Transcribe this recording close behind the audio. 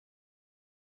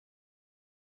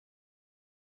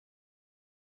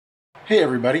Hey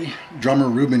everybody, Drummer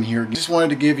Ruben here. Just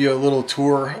wanted to give you a little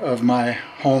tour of my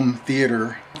home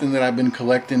theater, something that I've been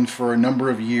collecting for a number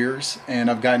of years, and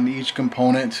I've gotten each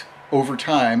component over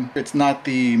time. It's not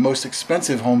the most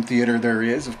expensive home theater there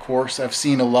is, of course. I've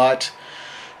seen a lot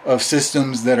of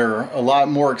systems that are a lot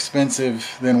more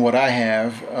expensive than what I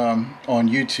have on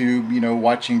YouTube, you know,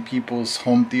 watching people's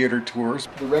home theater tours.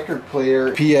 The record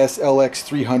player,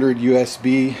 PSLX300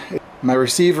 USB. My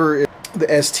receiver is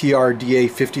the STR-DA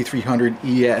 5300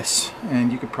 ES,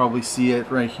 and you could probably see it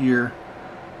right here.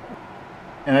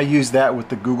 And I use that with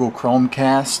the Google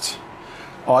Chromecast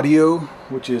audio,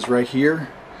 which is right here,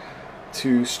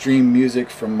 to stream music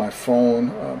from my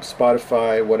phone,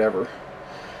 Spotify, whatever.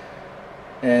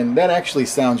 And that actually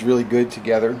sounds really good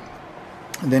together.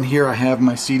 And then here I have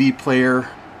my CD player.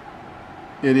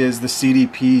 It is the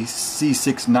CDP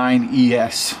C69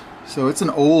 ES. So it's an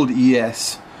old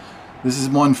ES. This is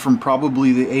one from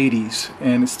probably the 80s,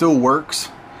 and it still works.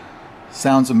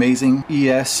 Sounds amazing.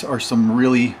 ES are some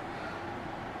really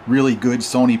good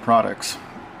Sony products.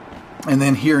 And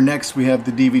then here next we have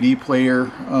the DVD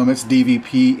player. It's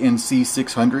DVP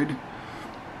NC600.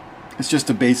 It's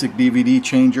just a basic DVD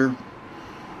changer.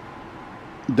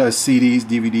 Does CDs,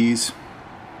 DVDs.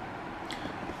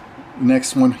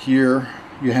 Next one here,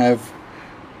 you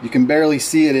can barely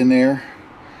see it in there,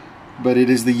 but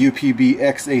it is the UPB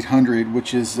X800,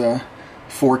 which is a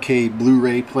 4K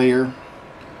Blu-ray player.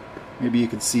 Maybe you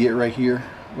can see it right here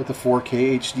with a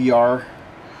 4K HDR.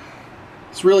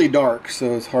 It's really dark,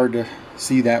 so it's hard to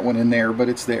see that one in there, but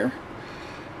it's there.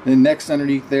 Then next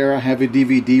underneath there I have a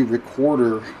DVD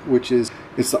recorder, which is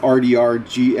the RDR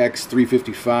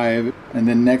GX355. And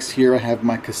then next here I have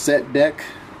my cassette deck,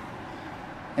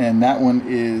 and that one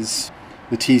is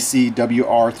the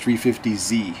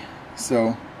TCWR350Z.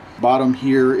 So bottom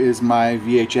here is my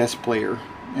VHS player,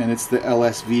 and it's the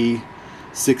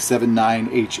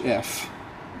LSV679HF.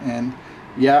 And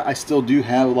yeah, I still do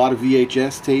have a lot of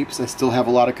VHS tapes. I still have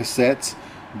a lot of cassettes,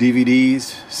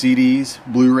 DVDs, CDs,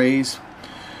 Blu-rays,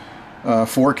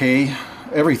 4K,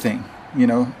 everything, you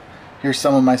know. Here's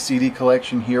some of my CD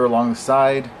collection here along the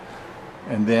side,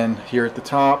 and then here at the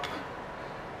top,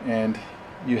 and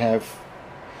you have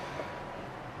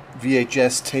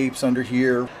VHS tapes under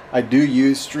here. I do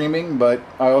use streaming, but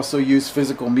I also use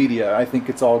physical media. I think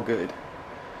it's all good.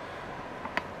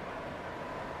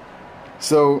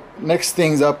 So next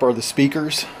things up are the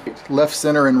speakers. Left,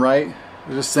 center, and right.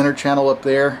 There's a center channel up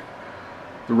there,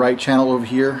 the right channel over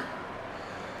here.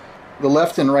 The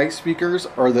left and right speakers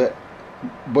are the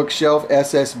Bookshelf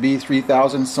SSB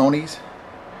 3000 Sonys,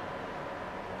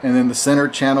 and then the center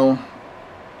channel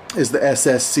is the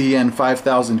SSCN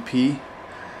 5000P.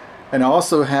 And I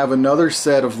also have another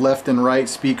set of left and right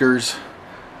speakers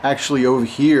actually over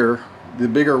here, the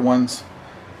bigger ones,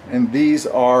 and these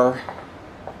are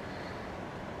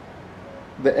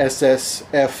the SSF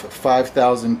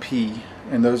 5000P,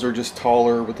 and those are just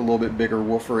taller with a little bit bigger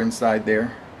woofer inside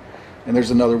there. And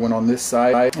there's another one on this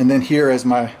side. And then here is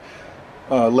my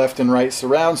left and right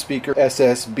surround speaker,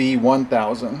 SSB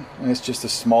 1000, and it's just a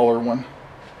smaller one.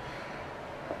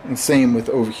 And same with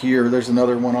over here, there's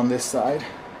another one on this side.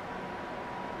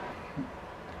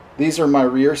 These are my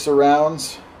rear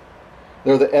surrounds.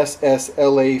 They're the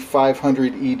SSLA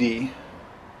 500 ED.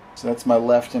 So that's my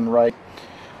left and right.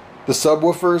 The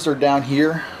subwoofers are down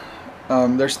here.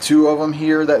 There's two of them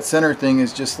here. That center thing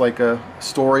is just like a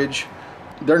storage.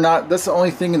 That's the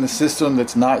only thing in the system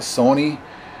that's not Sony.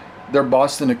 They're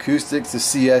Boston Acoustics, the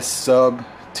CS Sub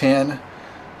 10.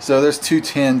 So there's two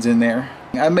 10s in there.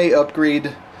 I may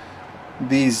upgrade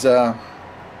these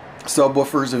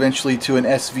subwoofers eventually to an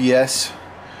SVS,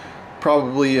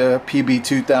 probably a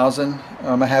PB2000.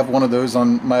 I have one of those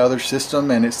on my other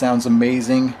system, and it sounds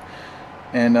amazing.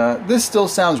 And this still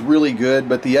sounds really good,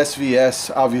 but the SVS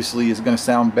obviously is going to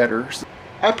sound better.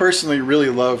 I personally really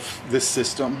love this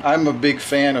system. I'm a big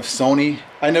fan of Sony.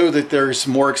 I know that there's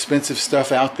more expensive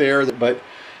stuff out there, but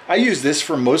I use this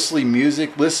for mostly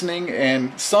music listening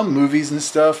and some movies and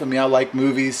stuff. I mean, I like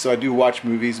movies, so I do watch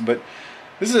movies, but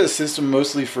this is a system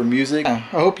mostly for music. I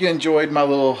hope you enjoyed my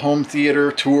little home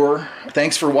theater tour.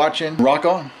 Thanks for watching. Rock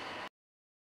on.